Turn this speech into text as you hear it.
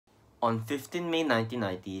On 15 May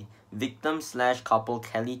 1990, victim/couple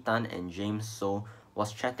Kelly Tan and James So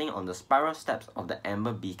was chatting on the spiral steps of the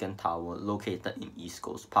Amber Beacon Tower located in East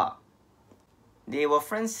Coast Park. They were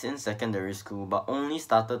friends since secondary school but only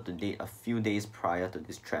started to date a few days prior to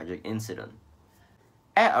this tragic incident.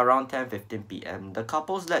 At around 10:15 p.m., the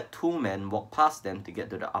couples let two men walk past them to get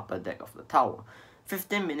to the upper deck of the tower.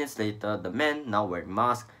 15 minutes later, the men, now wearing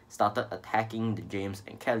masks, started attacking James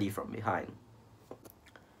and Kelly from behind.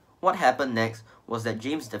 What happened next was that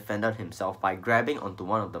James defended himself by grabbing onto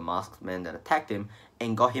one of the masked men that attacked him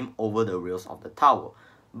and got him over the rails of the tower.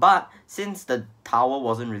 But since the tower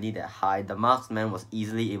wasn't really that high, the masked man was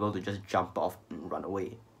easily able to just jump off and run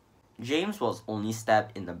away. James was only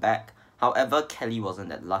stabbed in the back, however Kelly wasn't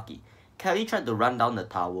that lucky. Kelly tried to run down the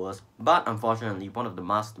towers, but unfortunately one of the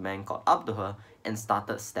masked men caught up to her and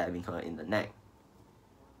started stabbing her in the neck.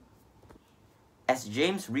 As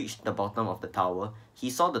James reached the bottom of the tower, he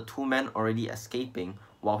saw the two men already escaping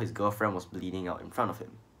while his girlfriend was bleeding out in front of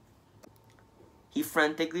him. He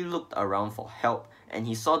frantically looked around for help and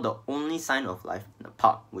he saw the only sign of life in the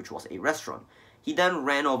park, which was a restaurant. He then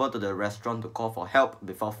ran over to the restaurant to call for help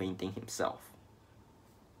before fainting himself.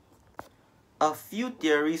 A few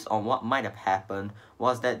theories on what might have happened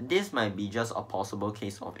was that this might be just a possible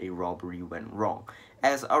case of a robbery went wrong,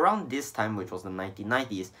 as around this time, which was the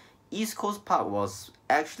 1990s, East Coast Park was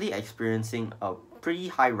actually experiencing a pretty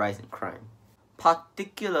high rise in crime,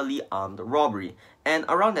 particularly armed robbery. And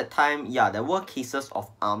around that time, yeah, there were cases of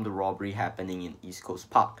armed robbery happening in East Coast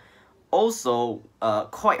Park. Also,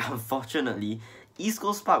 quite unfortunately, East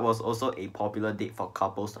Coast Park was also a popular date for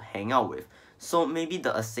couples to hang out with. So maybe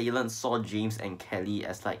the assailants saw James and Kelly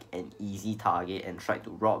as like an easy target and tried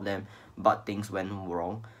to rob them, but things went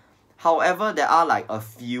wrong. However, there are like a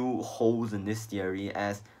few holes in this theory,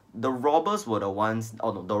 as the robbers were the ones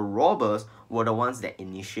that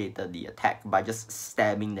initiated the attack by just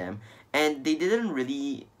stabbing them, and they didn't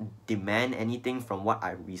really demand anything from what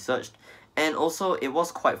I researched, and also it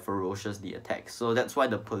was quite ferocious, the attack, so that's why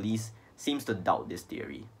the police seems to doubt this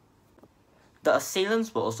theory. The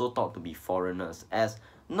assailants were also thought to be foreigners, as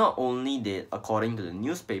not only did, according to the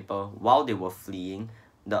newspaper, while they were fleeing,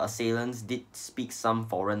 the assailants did speak some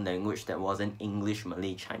foreign language that wasn't English,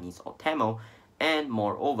 Malay, Chinese, or Tamil. And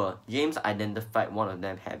moreover, James identified one of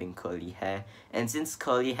them having curly hair, and since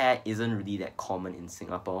curly hair isn't really that common in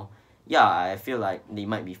Singapore, yeah, I feel like they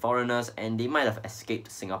might be foreigners and they might have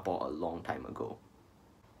escaped Singapore a long time ago.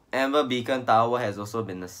 Amber Beacon Tower has also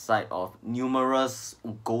been the site of numerous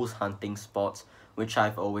ghost hunting spots, which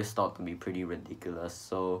I've always thought to be pretty ridiculous,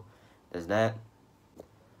 so there's that.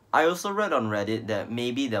 I also read on Reddit that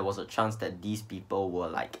maybe there was a chance that these people were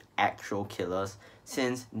like actual killers,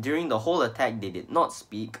 since during the whole attack they did not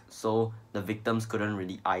speak, so the victims couldn't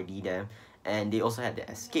really ID them, and they also had their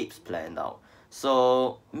escapes planned out.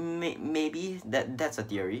 So maybe that's a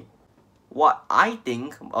theory. What I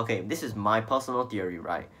think, okay, this is my personal theory,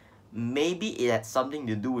 right? Maybe it had something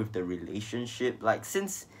to do with the relationship, like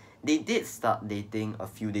since they did start dating a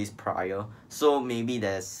few days prior, so maybe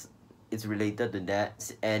it's related to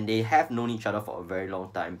that, and they have known each other for a very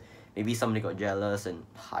long time. Maybe somebody got jealous and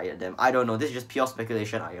hired them. I don't know, this is just pure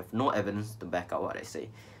speculation. I have no evidence to back up what I say,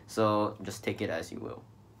 so just take it as you will.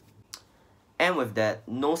 And with that,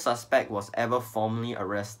 no suspect was ever formally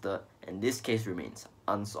arrested, and this case remains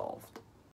unsolved.